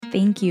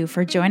Thank you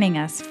for joining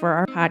us for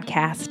our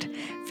podcast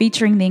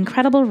featuring the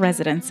incredible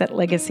residents at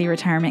Legacy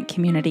Retirement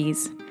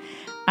Communities.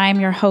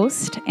 I'm your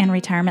host and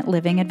retirement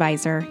living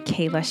advisor,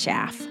 Kayla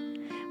Schaff.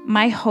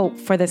 My hope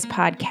for this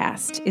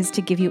podcast is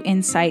to give you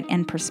insight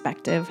and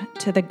perspective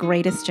to the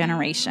greatest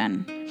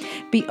generation.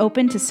 Be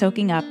open to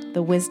soaking up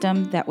the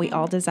wisdom that we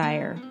all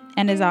desire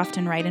and is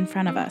often right in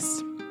front of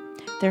us.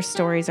 Their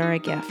stories are a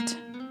gift.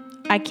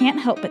 I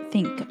can't help but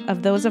think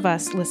of those of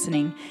us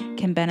listening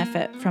can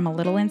benefit from a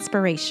little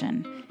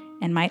inspiration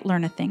and might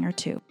learn a thing or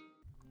two.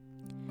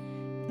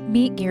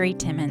 Meet Gary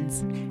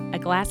Timmons, a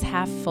glass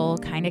half full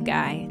kind of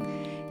guy.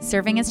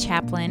 Serving as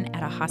chaplain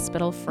at a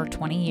hospital for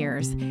 20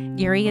 years,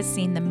 Gary has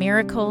seen the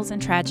miracles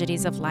and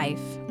tragedies of life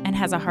and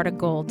has a heart of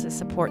gold to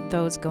support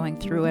those going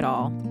through it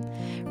all.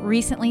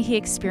 Recently, he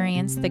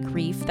experienced the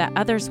grief that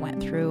others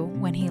went through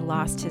when he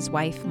lost his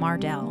wife,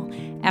 Mardell,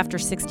 after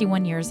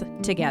 61 years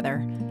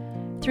together.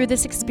 Through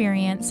this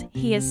experience,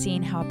 he has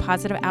seen how a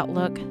positive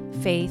outlook,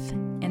 faith,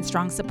 and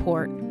strong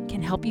support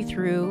can help you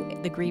through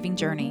the grieving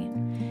journey,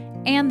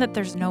 and that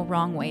there's no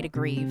wrong way to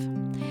grieve.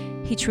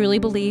 He truly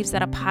believes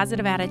that a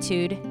positive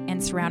attitude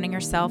and surrounding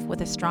yourself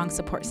with a strong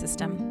support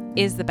system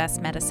is the best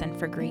medicine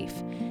for grief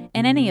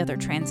and any other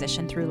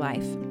transition through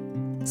life.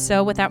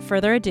 So without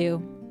further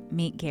ado,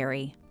 meet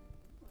Gary.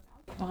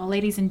 Well,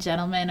 ladies and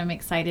gentlemen, I'm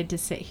excited to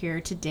sit here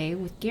today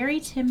with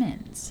Gary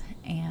Timmons,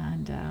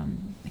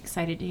 and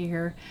excited to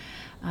hear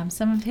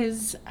some of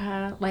his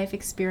life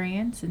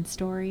experience and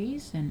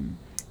stories. And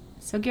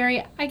so,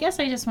 Gary, I guess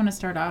I just want to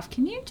start off.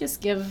 Can you just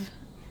give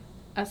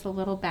us a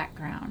little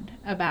background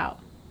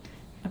about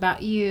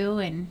you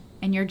and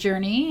your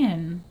journey?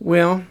 And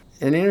well,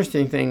 an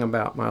interesting thing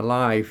about my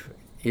life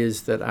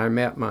is that I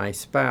met my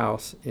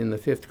spouse in the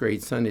 5th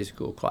grade Sunday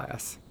school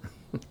class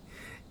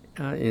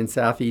in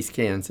Southeast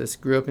Kansas.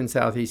 Grew up in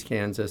Southeast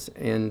Kansas,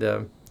 and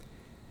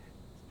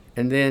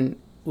then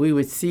we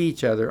would see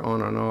each other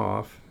on and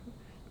off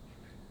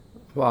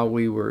while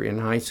we were in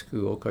high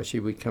school, because she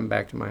would come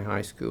back to my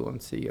high school and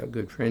see a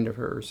good friend of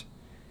hers.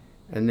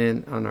 And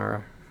then on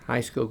our high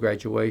school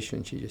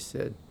graduation, she just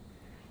said,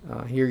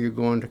 here you're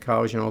going to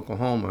college in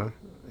Oklahoma.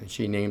 And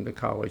she named the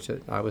college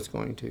that I was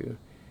going to.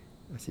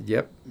 I said,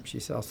 yep. She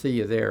said, I'll see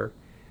you there.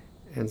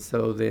 And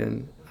so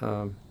then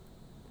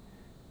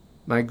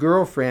my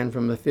girlfriend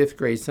from the 5th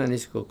grade Sunday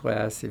school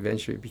class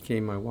eventually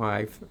became my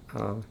wife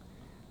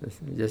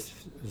just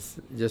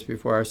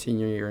before our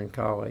senior year in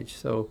college.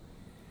 So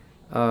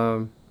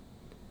I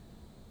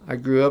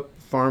grew up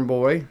farm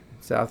boy,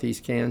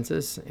 Southeast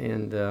Kansas,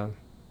 and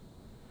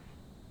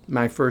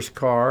my first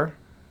car,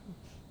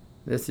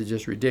 this is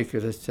just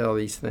ridiculous to tell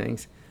these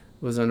things,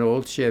 was an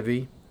old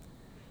Chevy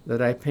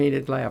that I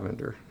painted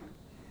lavender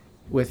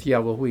with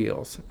yellow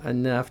wheels,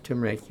 enough to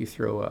make you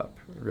throw up,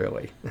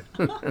 really.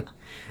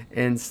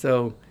 And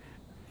so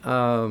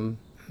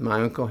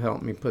my uncle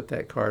helped me put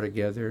that car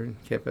together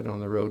and kept it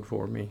on the road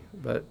for me.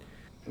 But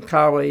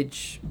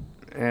college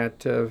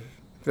at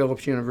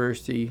Phillips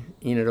University,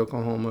 Enid,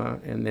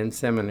 Oklahoma, and then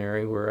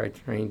seminary, where I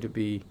trained to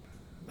be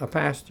a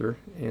pastor.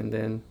 And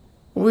then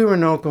we were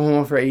in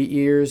Oklahoma for 8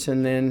 years,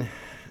 and then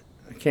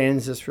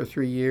Kansas for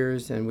 3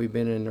 years, and we've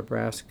been in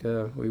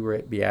Nebraska. We were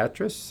at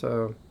Beatrice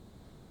for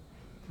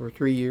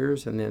 3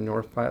 years, and then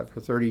North Platte for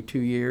 32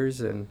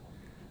 years. And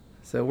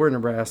so we're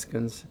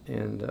Nebraskans,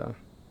 and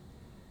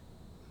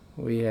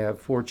we have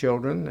 4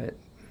 children that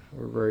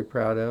we're very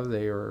proud of.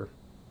 They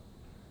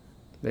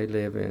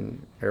live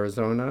in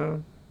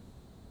Arizona,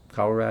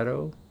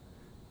 Colorado,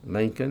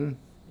 Lincoln,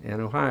 and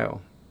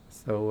Ohio.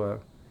 So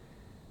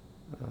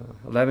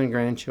 11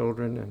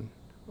 grandchildren, and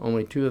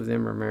only 2 of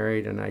them are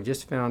married. And I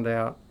just found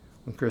out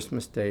on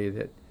Christmas Day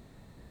that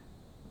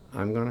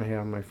I'm going to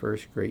have my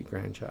first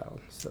great-grandchild.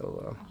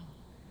 So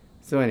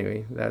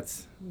anyway,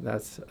 that's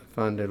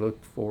fun to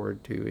look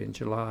forward to in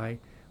July,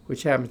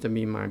 which happens to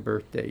be my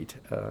birth date.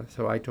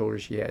 So I told her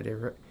she had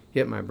to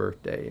hit my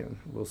birthday, and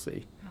we'll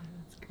see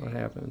what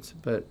happens.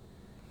 But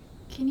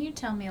can you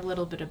tell me a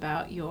little bit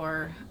about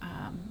your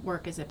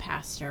work as a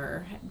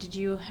pastor? Did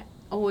you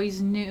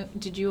always know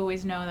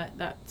that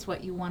that's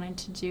what you wanted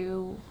to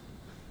do?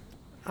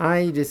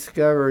 I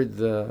discovered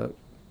the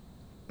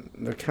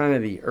kind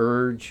of the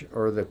urge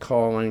or the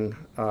calling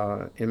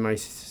in my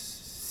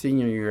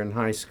senior year in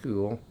high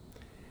school.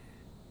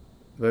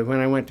 But when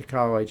I went to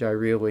college, I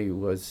really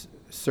was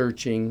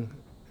searching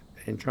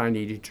and trying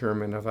to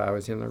determine if I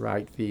was in the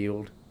right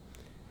field.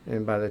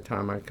 And by the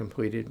time I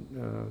completed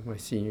my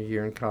senior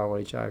year in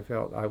college, I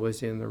felt I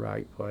was in the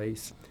right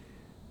place.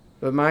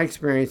 But my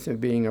experience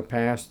of being a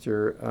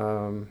pastor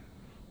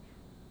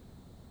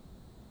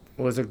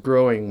was a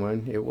growing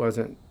one. It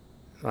wasn't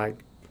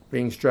like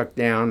being struck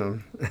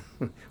down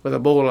with a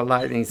bolt of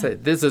lightning and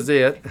said, this is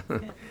it.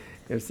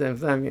 It was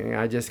something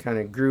I just kind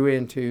of grew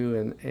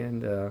into,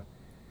 and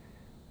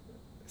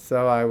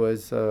so I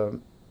was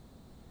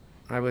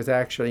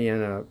actually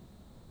in a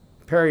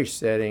parish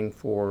setting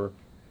for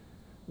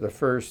the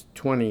first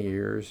 20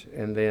 years,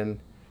 and then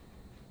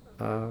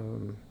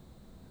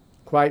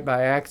quite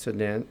by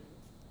accident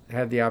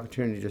had the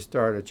opportunity to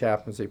start a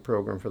chaplaincy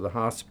program for the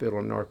hospital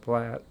in North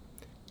Platte.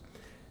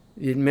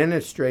 The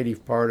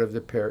administrative part of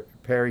the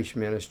parish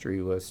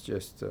ministry was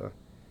just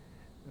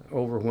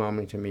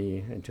overwhelming to me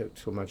and took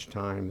so much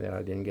time that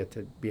I didn't get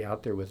to be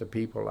out there with the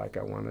people like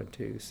I wanted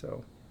to.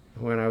 So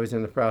when I was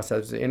in the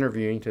process of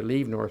interviewing to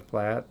leave North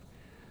Platte,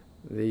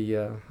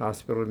 the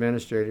hospital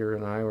administrator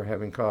and I were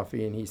having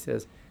coffee, and he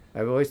says,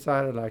 I've always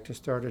thought I'd like to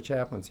start a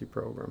chaplaincy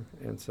program.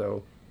 And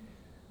so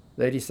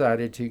they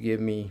decided to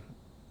give me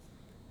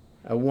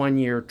a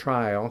 1-year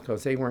trial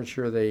because they weren't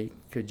sure they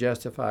could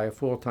justify a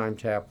full-time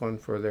chaplain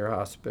for their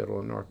hospital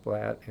in North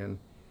Platte. And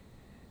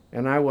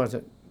I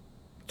wasn't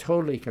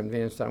totally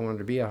convinced I wanted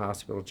to be a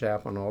hospital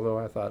chaplain, although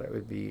I thought it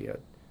would be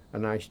a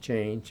nice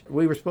change.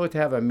 We were supposed to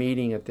have a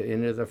meeting at the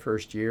end of the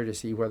first year to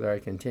see whether I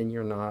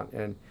continue or not,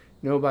 and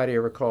nobody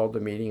ever called the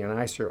meeting, and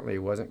I certainly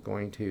wasn't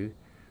going to.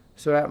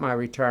 So at my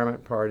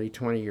retirement party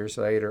 20 years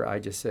later, I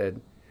just said,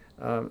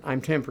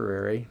 I'm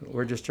temporary.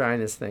 We're just trying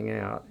this thing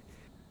out.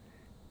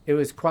 It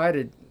was quite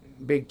a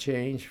big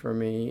change for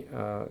me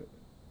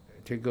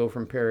to go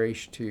from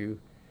parish to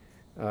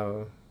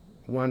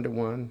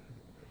one-to-one.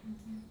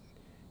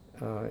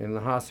 In the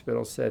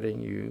hospital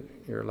setting,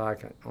 you're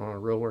like on a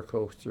roller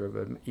coaster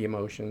of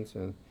emotions,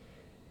 and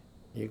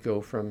you go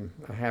from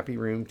a happy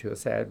room to a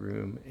sad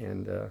room,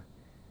 and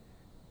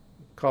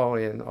call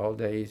in all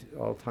days,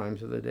 all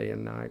times of the day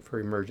and night for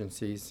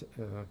emergencies.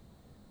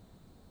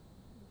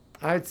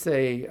 I'd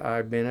say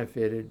I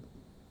benefited.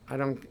 I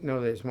don't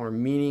know that it's more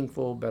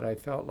meaningful, but I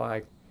felt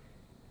like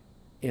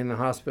in the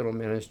hospital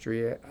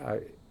ministry,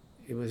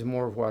 it was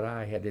more of what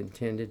I had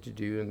intended to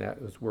do, and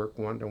that was work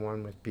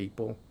one-to-one with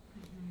people.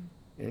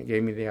 And it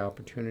gave me the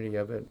opportunity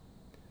of it.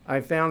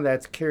 I found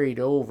that's carried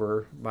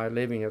over by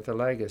living at the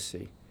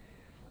Legacy.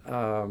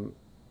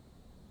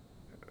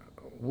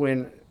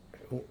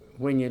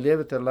 When you live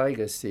at the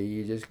Legacy,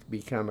 you just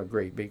become a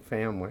great big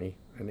family,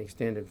 an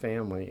extended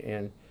family.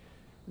 And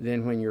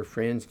then when your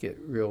friends get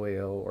real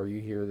ill, or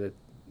you hear that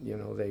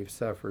they've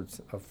suffered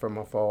from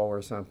a fall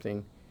or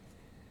something,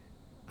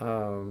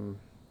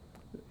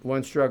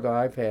 one struggle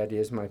I've had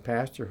is my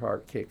pastor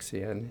heart kicks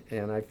in,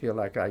 and I feel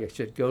like I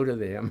should go to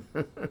them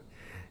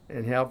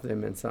and help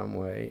them in some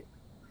way.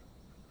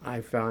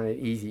 I found it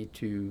easy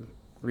to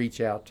reach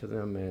out to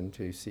them and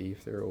to see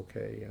if they're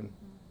okay. And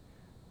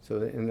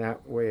so in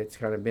that way, it's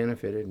kind of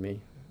benefited me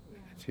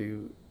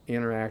to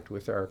interact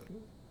with our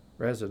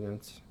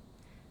residents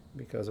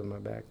because of my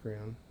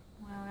background.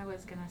 Well, I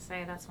was going to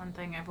say that's one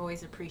thing I've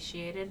always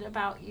appreciated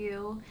about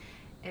you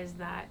is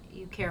that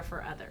you care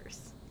for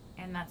others.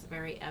 And that's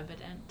very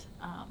evident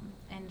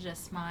in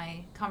just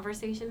my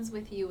conversations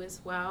with you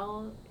as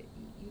well.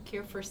 You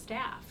care for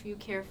staff. You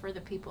care for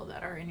the people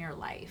that are in your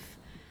life.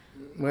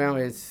 Well,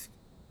 it's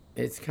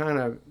kind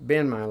of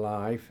been my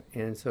life,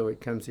 and so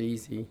it comes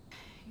easy.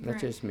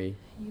 That's just me.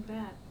 You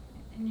bet.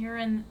 And you're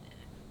in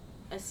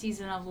a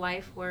season of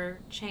life where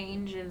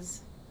change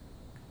is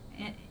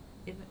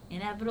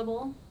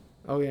inevitable.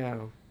 Oh, yeah.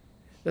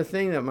 The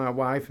thing that my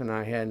wife and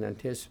I hadn't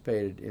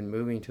anticipated in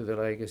moving to the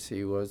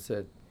Legacy was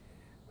that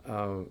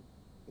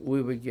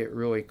we would get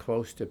really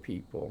close to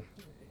people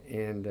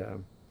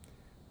and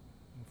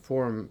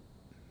form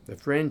the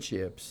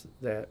friendships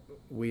that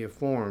we have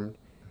formed.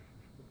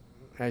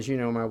 As you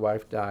know, my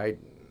wife died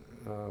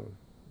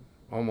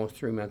almost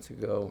 3 months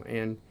ago,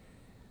 and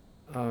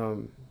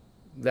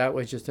that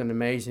was just an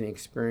amazing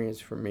experience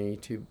for me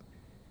to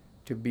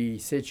be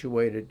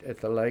situated at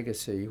the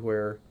Legacy,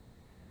 where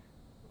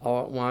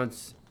all at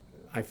once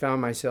I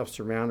found myself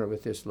surrounded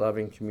with this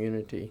loving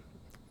community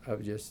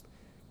of just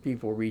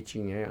people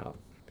reaching out.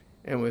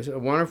 And it was a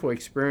wonderful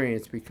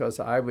experience because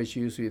I was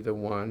usually the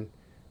one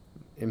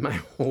in my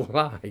whole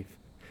life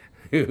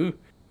who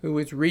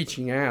was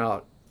reaching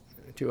out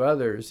to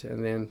others,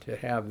 and then to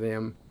have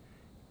them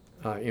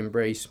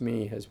embrace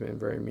me has been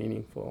very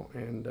meaningful.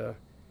 And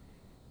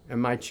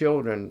my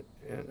children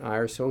and I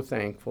are so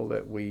thankful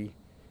that we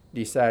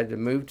decided to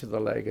move to the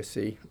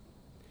Legacy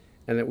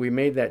and that we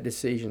made that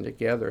decision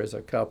together as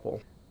a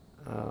couple.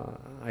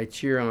 I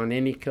cheer on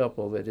any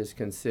couple that is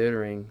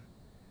considering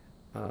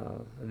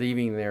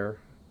leaving their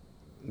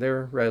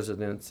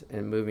residence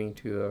and moving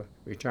to a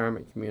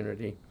retirement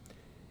community.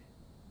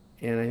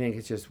 And I think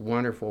it's just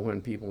wonderful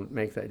when people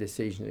make that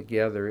decision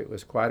together. It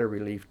was quite a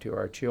relief to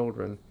our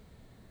children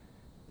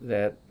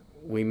that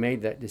we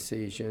made that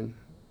decision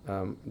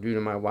due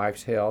to my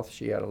wife's health.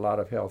 She had a lot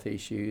of health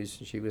issues.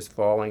 She was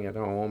falling at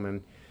home,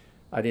 and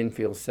I didn't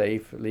feel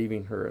safe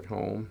leaving her at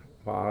home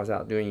while I was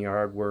out doing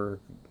yard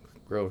work,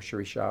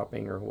 grocery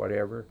shopping, or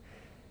whatever.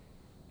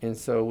 And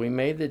so we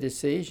made the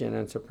decision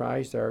and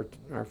surprised our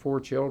 4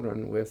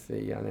 children with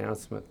the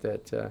announcement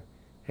that,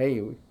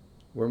 hey,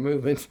 we're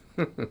moving.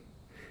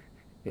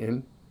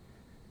 And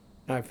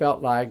I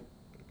felt like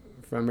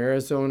from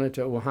Arizona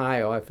to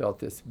Ohio, I felt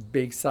this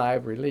big sigh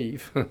of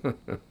relief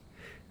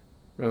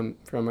from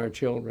our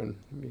children,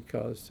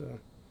 because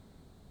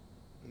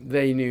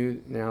they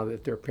knew now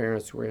that their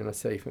parents were in a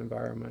safe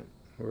environment.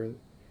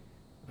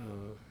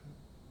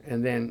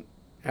 And then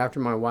after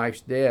my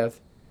wife's death,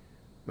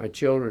 my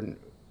children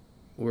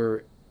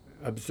were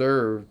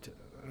observed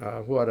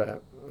what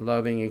a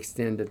loving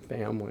extended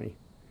family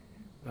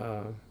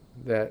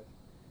that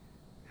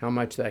how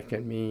much that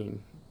can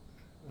mean.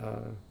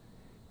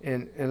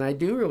 And I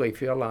do really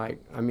feel like,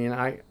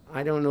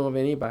 I don't know of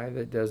anybody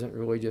that doesn't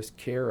really just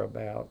care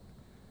about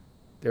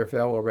their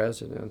fellow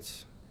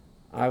residents.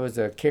 I was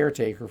a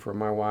caretaker for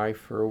my wife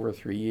for over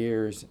 3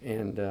 years,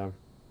 and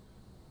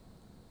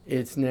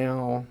it's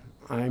now,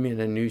 I'm in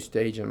a new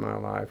stage in my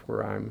life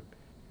where I'm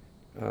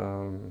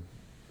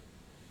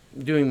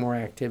doing more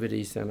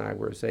activities than I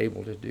was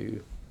able to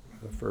do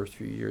the first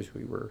few years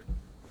we were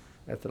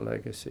at the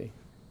Legacy.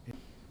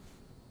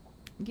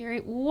 Gary,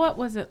 what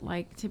was it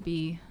like to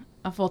be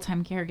a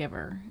full-time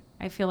caregiver?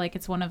 I feel like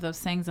it's one of those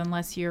things,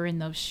 unless you're in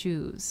those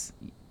shoes,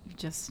 you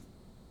just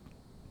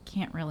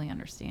can't really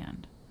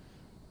understand.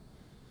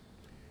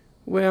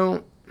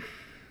 Well,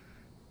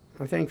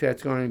 I think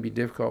that's going to be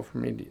difficult for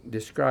me to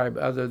describe,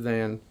 other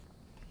than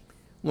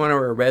one of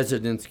our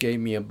residents gave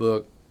me a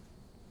book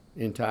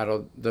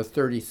entitled The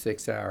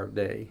 36-Hour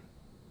Day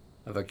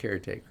of a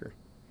Caretaker.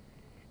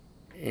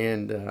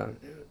 And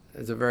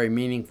it's a very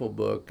meaningful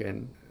book,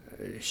 and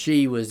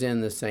she was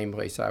in the same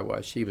place I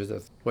was. She was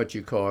what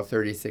you call a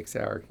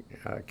 36-hour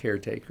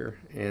caretaker,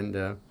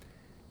 and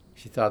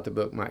she thought the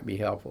book might be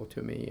helpful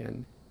to me.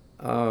 And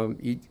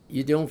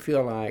you don't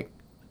feel like,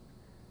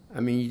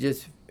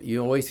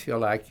 you always feel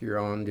like you're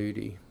on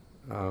duty,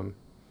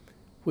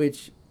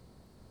 which,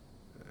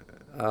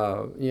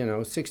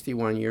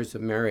 61 years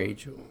of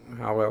marriage,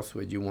 how else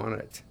would you want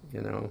it,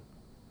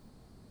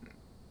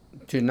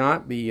 To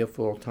not be a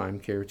full-time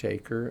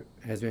caretaker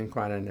has been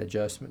quite an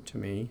adjustment to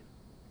me,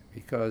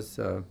 because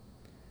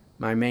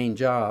my main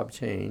job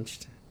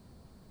changed,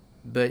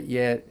 but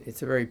yet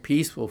it's a very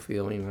peaceful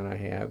feeling that I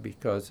have,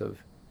 because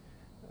of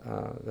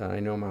that I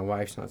know my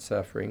wife's not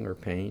suffering or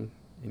pain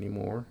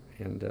anymore.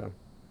 And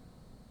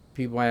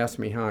people ask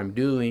me how I'm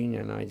doing,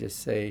 and I just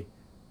say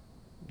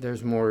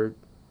there's more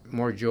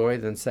joy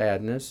than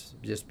sadness,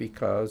 just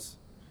because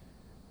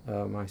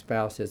my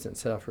spouse isn't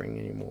suffering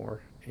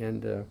anymore.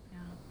 And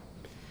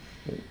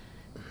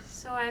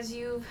so as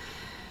you've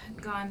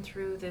gone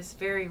through this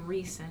very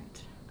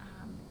recent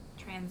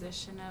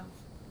transition of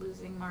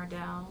losing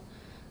Mardell,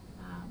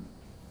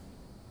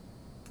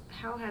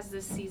 what has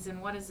this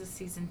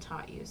season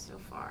taught you so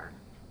far?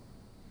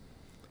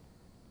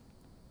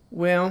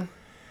 Well,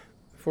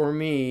 for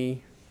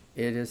me,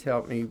 it has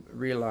helped me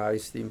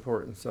realize the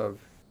importance of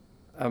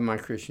my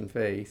Christian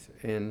faith,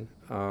 and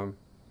I'll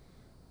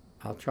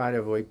try to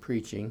avoid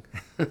preaching,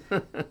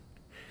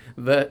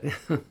 but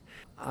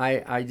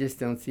I just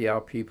don't see how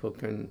people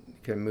can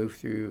move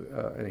through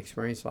an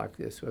experience like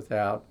this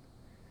without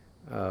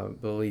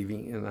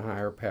believing in the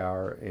higher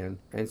power,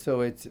 and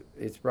so it's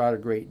brought a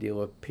great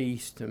deal of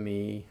peace to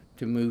me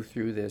to move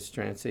through this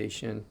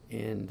transition,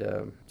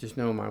 and just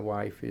know my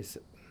wife is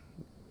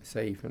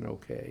safe and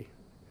okay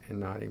and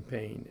not in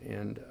pain,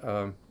 and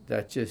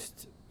that's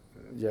just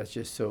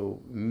so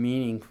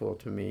meaningful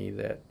to me.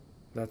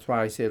 That's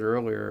why I said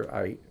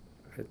earlier,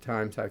 at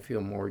times I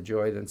feel more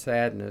joy than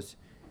sadness,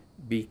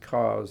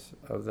 because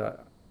of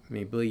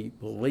me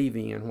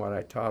believing in what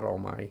I taught all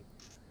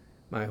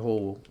my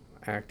whole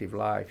active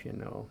life,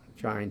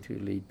 trying to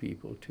lead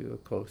people to a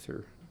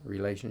closer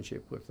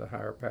relationship with the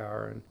higher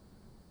power, and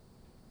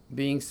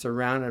being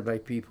surrounded by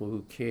people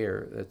who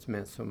care. That's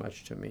meant so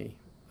much to me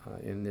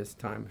in this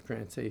time of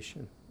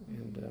transition.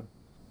 And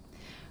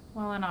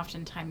well, and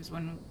oftentimes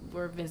when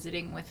we're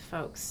visiting with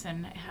folks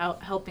and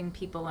helping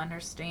people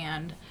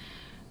understand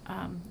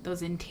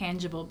those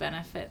intangible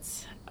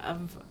benefits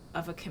of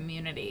a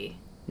community,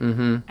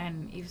 mm-hmm.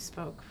 and you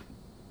spoke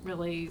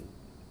really,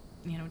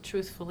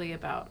 truthfully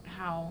about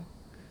how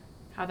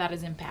that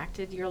has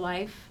impacted your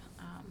life.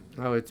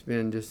 It's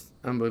been just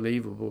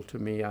unbelievable to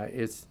me.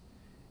 It's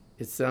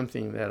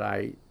something that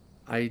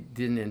I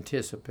didn't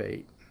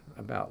anticipate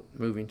about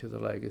moving to the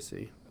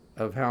Legacy,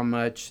 of how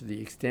much the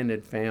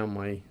extended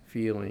family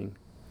feeling.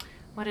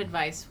 What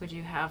advice would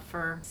you have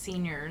for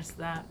seniors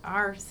that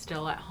are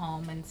still at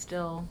home and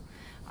still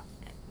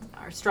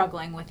are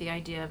struggling with the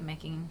idea of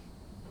making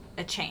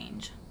a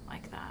change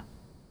like that?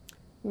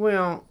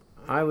 Well,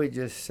 I would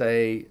just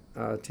say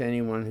to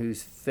anyone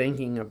who's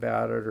thinking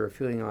about it or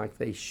feeling like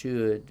they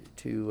should,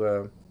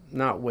 to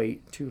not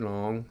wait too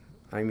long.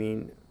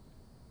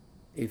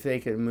 If they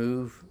could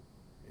move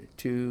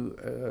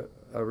to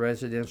a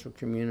residential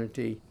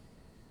community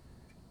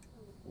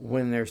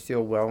when they're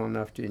still well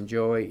enough to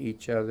enjoy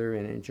each other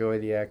and enjoy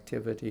the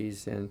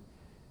activities, and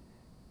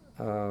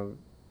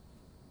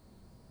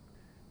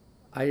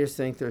I just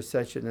think there's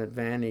such an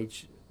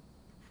advantage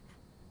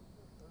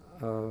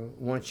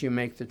once you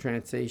make the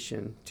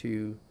transition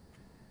to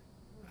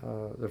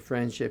the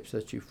friendships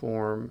that you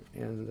form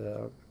and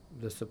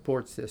the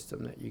support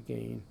system that you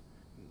gain.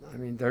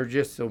 There are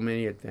just so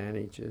many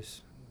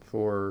advantages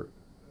for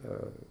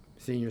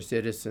senior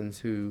citizens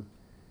who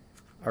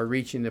are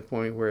reaching the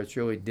point where it's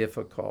really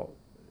difficult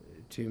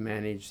to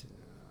manage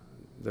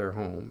their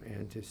home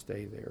and to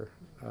stay there.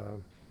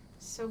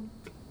 So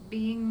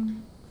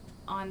being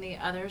on the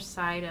other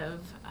side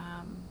of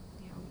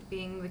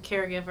being the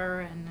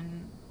caregiver and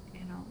then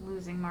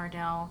losing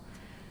Mardell,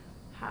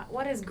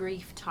 What has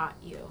grief taught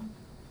you?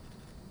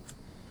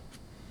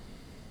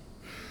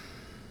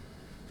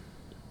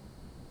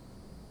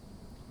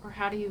 Or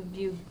how do you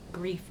view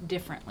grief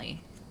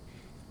differently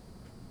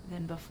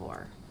than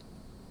before?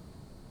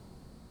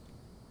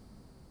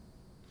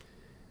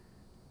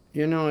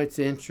 You know, it's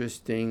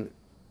interesting.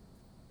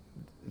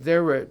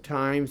 There have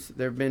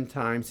been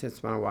times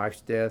since my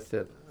wife's death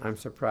that I'm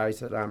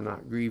surprised that I'm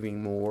not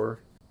grieving more,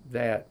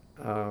 that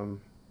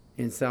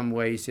in some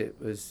ways it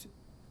was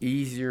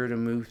easier to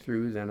move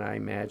through than I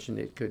imagined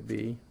it could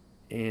be.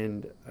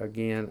 And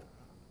again,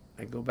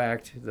 I go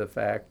back to the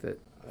fact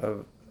that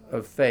of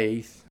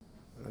faith,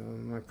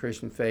 my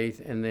Christian faith,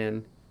 and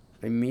then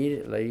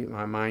immediately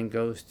my mind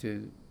goes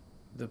to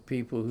the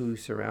people who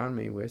surround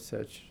me with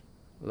such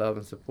love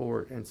and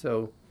support. And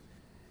so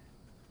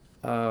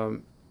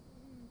 20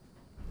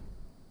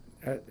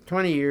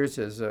 years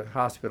as a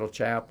hospital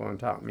chaplain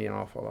taught me an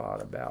awful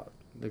lot about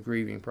the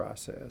grieving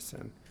process.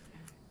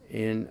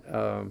 And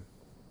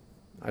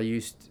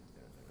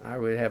I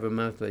would have a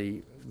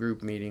monthly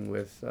group meeting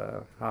with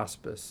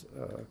hospice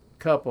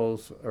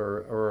couples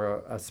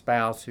or a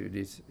spouse who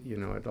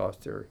had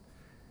lost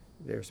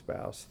their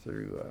spouse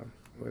through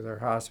with our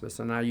hospice.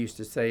 And I used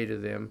to say to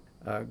them,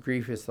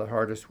 grief is the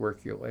hardest work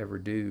you'll ever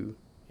do.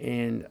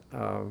 And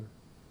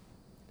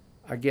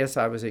I guess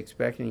I was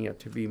expecting it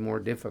to be more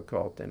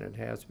difficult than it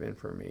has been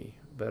for me.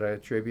 But I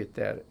attribute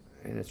that,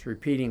 and it's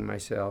repeating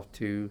myself,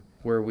 to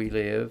where we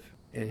live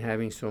and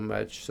having so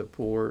much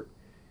support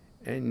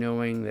and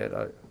knowing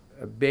that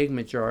a big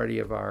majority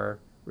of our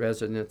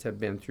residents have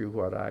been through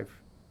what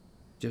I've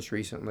just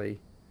recently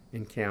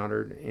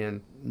encountered,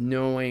 and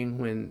knowing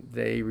when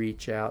they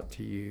reach out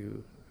to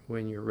you,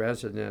 when your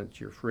residents,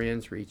 your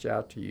friends reach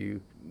out to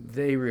you,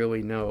 they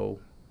really know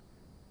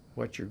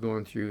what you're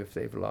going through if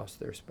they've lost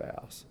their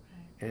spouse.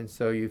 And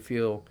so you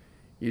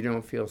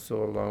don't feel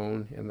so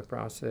alone in the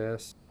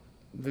process.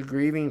 The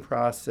grieving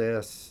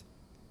process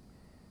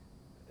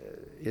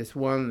is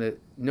one that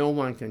no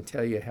one can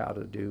tell you how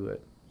to do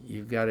it.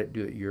 You've got to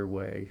do it your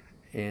way.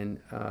 And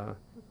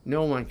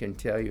no one can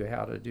tell you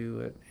how to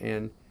do it.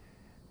 And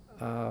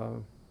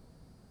I'm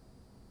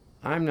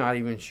not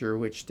even sure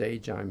which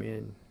stage I'm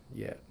in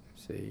yet,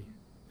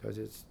 because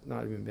it's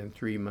not even been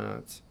 3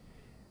 months.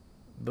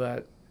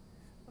 But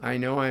I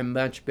know I'm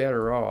much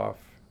better off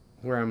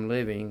where I'm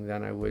living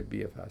than I would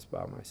be if I was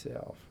by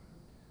myself.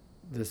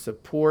 The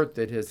support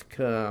that has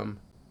come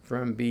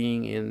from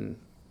being in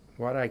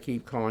what I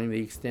keep calling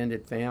the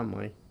extended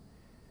family,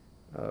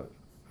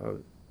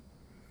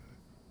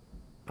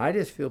 I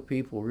just feel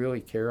people really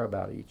care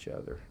about each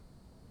other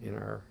in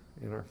our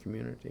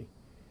community.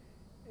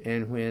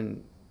 And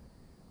when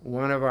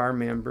one of our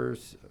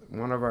members,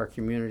 one of our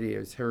community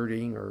is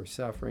hurting or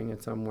suffering in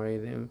some way,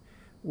 then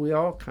we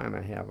all kind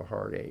of have a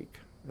heartache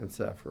and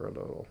suffer a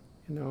little,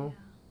 Yeah.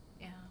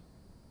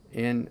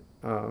 And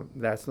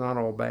that's not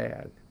all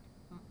bad.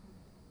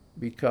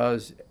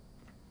 Because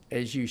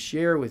as you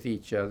share with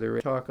each other,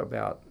 talk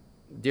about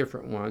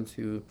different ones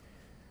who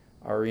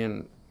are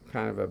in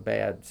kind of a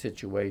bad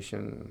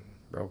situation,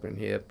 broken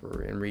hip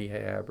or in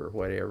rehab or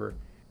whatever,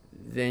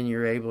 then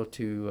you're able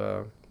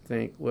to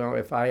think, well,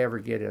 if I ever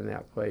get in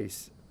that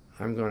place,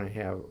 I'm going to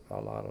have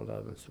a lot of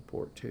love and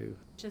support too.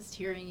 Just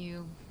hearing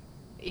you,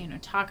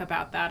 talk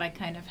about that, I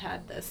kind of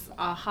had this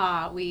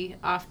aha. We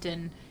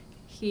often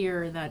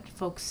hear that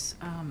folks,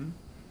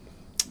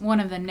 one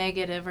of the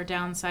negative or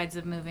downsides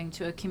of moving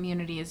to a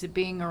community is it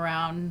being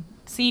around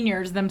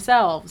seniors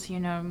themselves,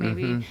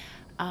 maybe.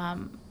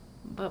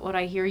 But what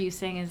I hear you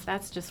saying is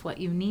that's just what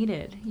you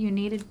needed. You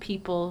needed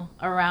people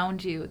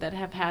around you that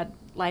have had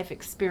life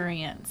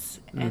experience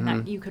and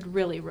that you could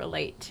really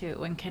relate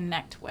to and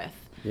connect with.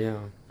 Yeah.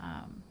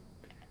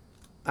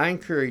 I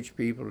encourage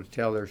people to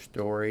tell their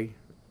story,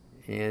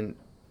 and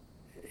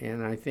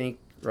I think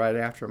right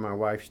after my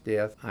wife's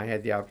death, I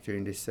had the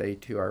opportunity to say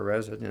to our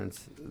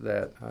residents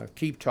that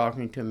keep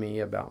talking to me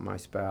about my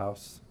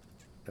spouse.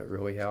 That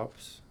really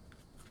helps.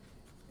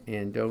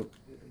 And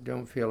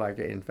don't feel like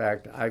it. In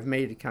fact, I've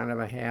made it kind of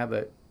a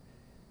habit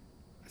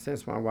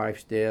since my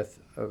wife's death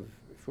of,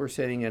 if we're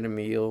sitting at a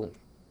meal,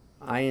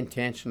 I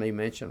intentionally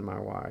mention my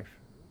wife.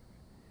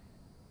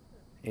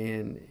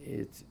 And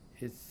it's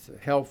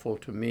helpful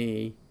to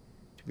me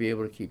to be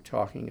able to keep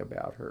talking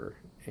about her.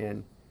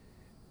 And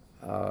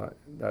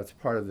that's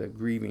part of the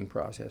grieving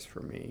process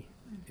for me,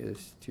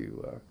 is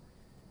to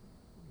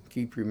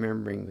keep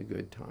remembering the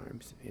good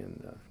times.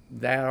 And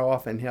that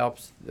often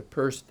helps the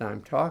person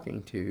I'm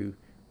talking to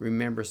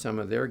remember some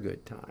of their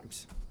good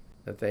times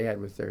that they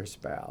had with their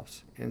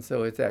spouse. And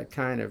so it's that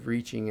kind of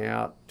reaching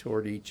out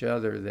toward each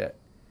other that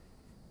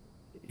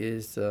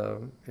is,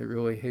 it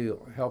really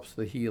helps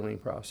the healing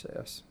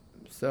process.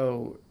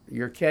 So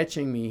you're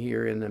catching me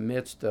here in the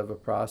midst of a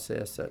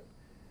process that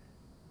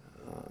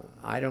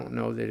I don't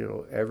know that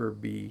it'll ever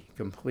be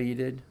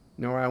completed,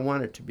 nor I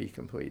want it to be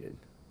completed,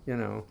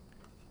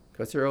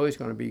 because there are always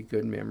going to be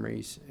good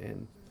memories.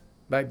 And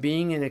by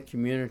being in a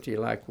community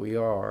like we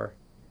are,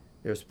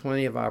 there's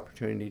plenty of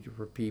opportunity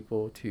for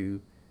people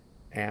to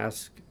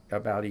ask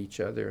about each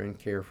other and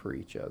care for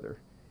each other.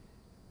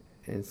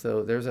 And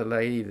so there's a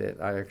lady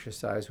that I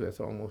exercise with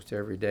almost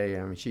every day.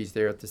 I mean, she's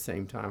there at the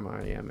same time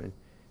I am, and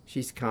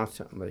she's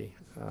constantly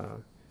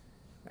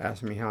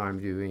asking me how I'm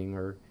doing,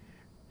 or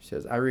she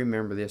says, I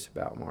remember this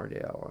about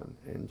Mardell,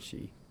 and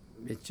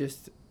it's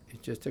just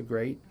a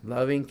great,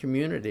 loving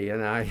community,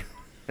 and I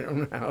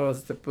don't know how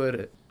else to put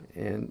it.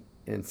 And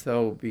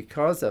so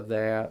because of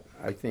that,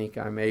 I think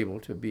I'm able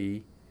to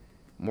be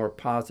more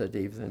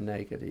positive than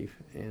negative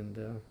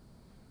and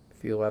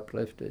feel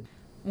uplifted.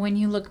 When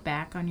you look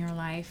back on your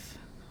life,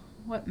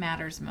 what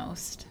matters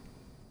most?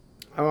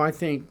 Oh, I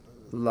think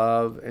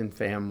love and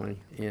family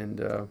and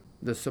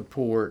the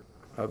support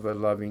of a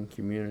loving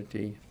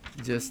community.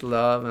 Just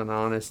love and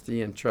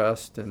honesty and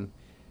trust and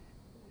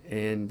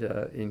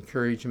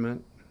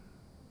encouragement.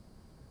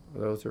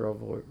 Those are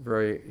all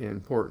very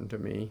important to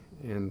me.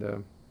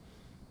 And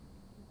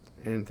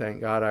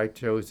thank God I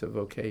chose a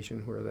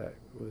vocation where that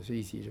was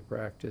easy to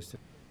practice.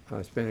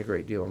 I spent a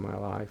great deal of my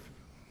life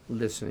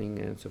listening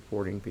and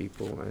supporting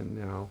people, and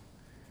now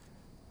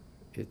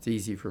it's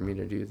easy for me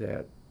to do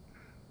that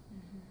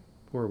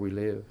where we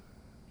live.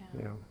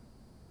 Yeah.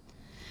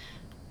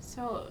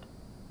 So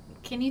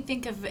can you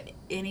think of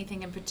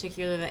anything in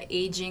particular that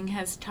aging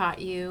has taught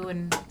you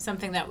and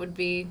something that would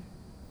be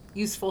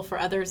useful for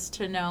others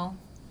to know?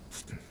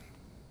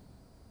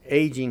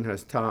 Aging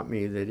has taught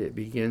me that it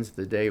begins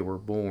the day we're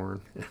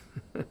born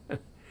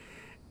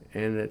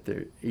and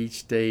that each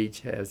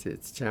stage has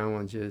its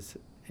challenges.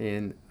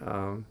 And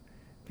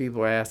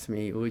people ask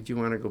me, would you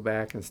want to go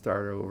back and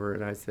start over?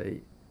 And I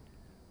say,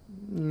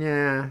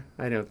 nah,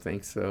 I don't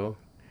think so.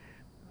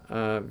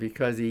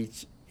 Because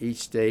each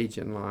stage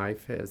in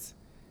life has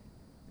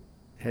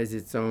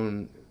its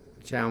own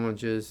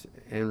challenges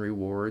and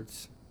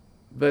rewards.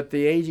 But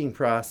the aging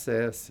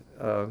process,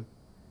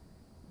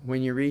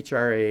 when you reach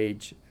our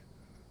age,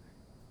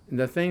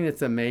 the thing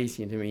that's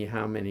amazing to me,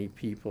 how many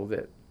people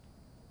that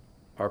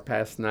are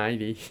past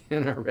 90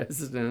 in our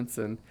residence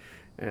and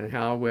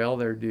how well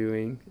they're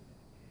doing.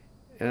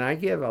 And I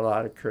give a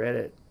lot of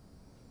credit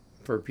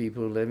for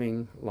people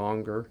living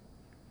longer.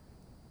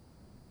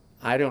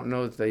 I don't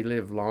know if they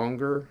live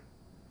longer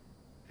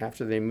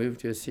after they move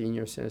to a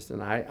senior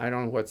citizen. I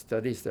don't know what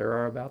studies there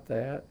are about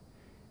that.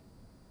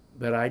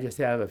 But I just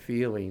have a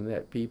feeling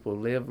that people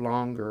live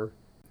longer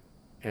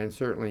and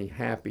certainly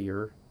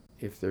happier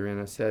if they're in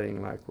a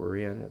setting like we're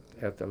in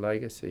at the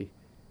Legacy.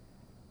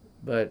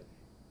 But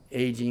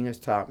aging has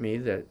taught me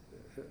that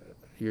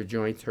your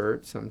joints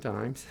hurt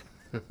sometimes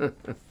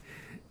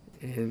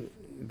and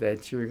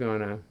that you're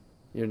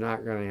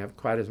not gonna have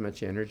quite as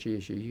much energy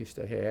as you used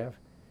to have.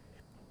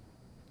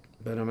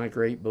 But I'm a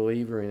great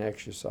believer in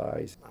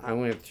exercise. I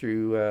went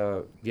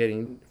through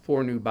getting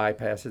 4 new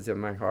bypasses in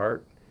my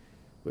heart,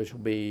 which will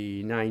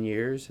be 9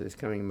 years this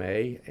coming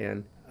May,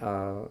 and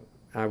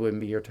I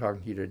wouldn't be here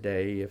talking to you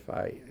today if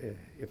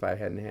I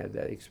hadn't had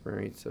that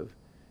experience of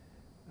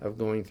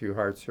going through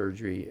heart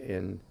surgery.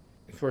 And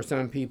for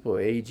some people,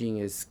 aging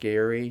is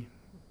scary.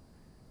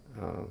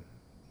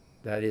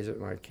 That isn't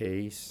my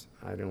case.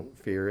 I don't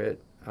fear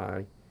it.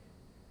 I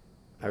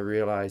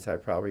realize I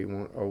probably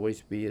won't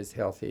always be as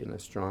healthy and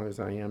as strong as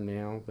I am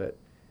now, but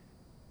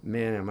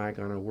man, am I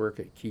going to work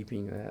at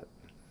keeping that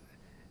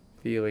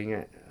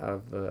feeling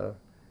of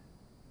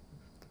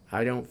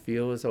I don't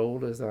feel as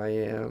old as I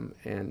am,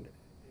 and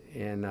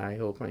I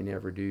hope I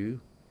never do.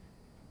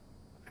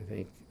 I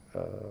think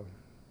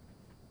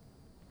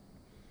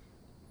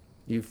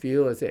you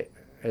feel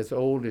as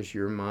old as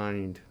your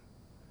mind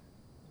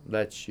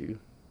lets you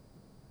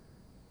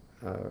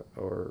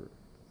or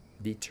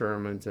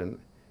determines, and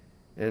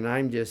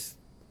I'm just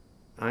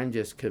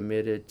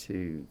committed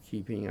to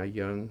keeping a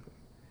young,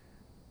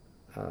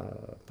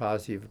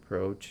 positive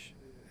approach.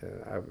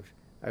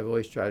 I've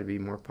always tried to be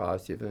more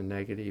positive than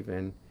negative,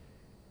 and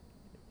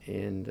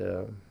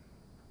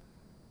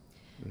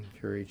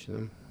encourage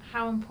them.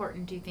 How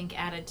important do you think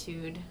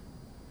attitude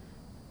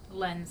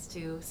lends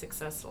to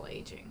successful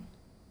aging?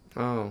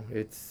 Oh,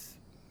 it's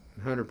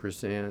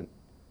 100%.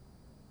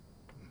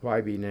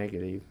 Why be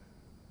negative?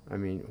 I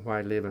mean,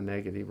 why live a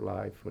negative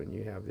life when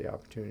you have the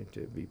opportunity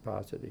to be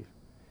positive?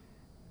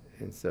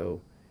 And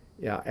so,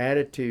 yeah,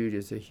 attitude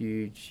is a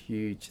huge,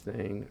 huge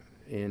thing.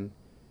 And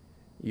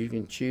you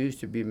can choose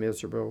to be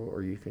miserable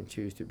or you can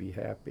choose to be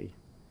happy.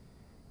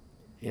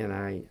 And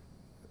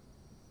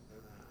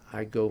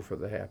I go for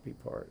the happy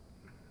part.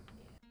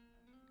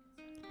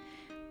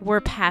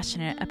 We're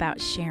passionate about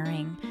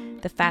sharing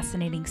the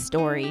fascinating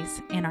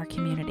stories in our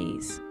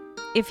communities.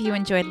 If you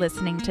enjoyed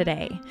listening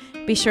today,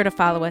 be sure to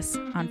follow us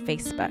on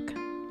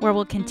Facebook, where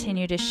we'll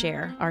continue to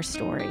share our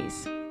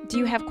stories. Do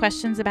you have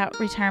questions about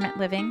retirement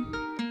living?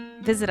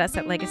 Visit us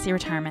at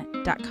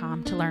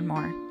legacyretirement.com to learn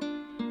more.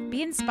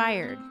 Be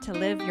inspired to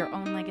live your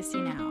own legacy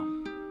now.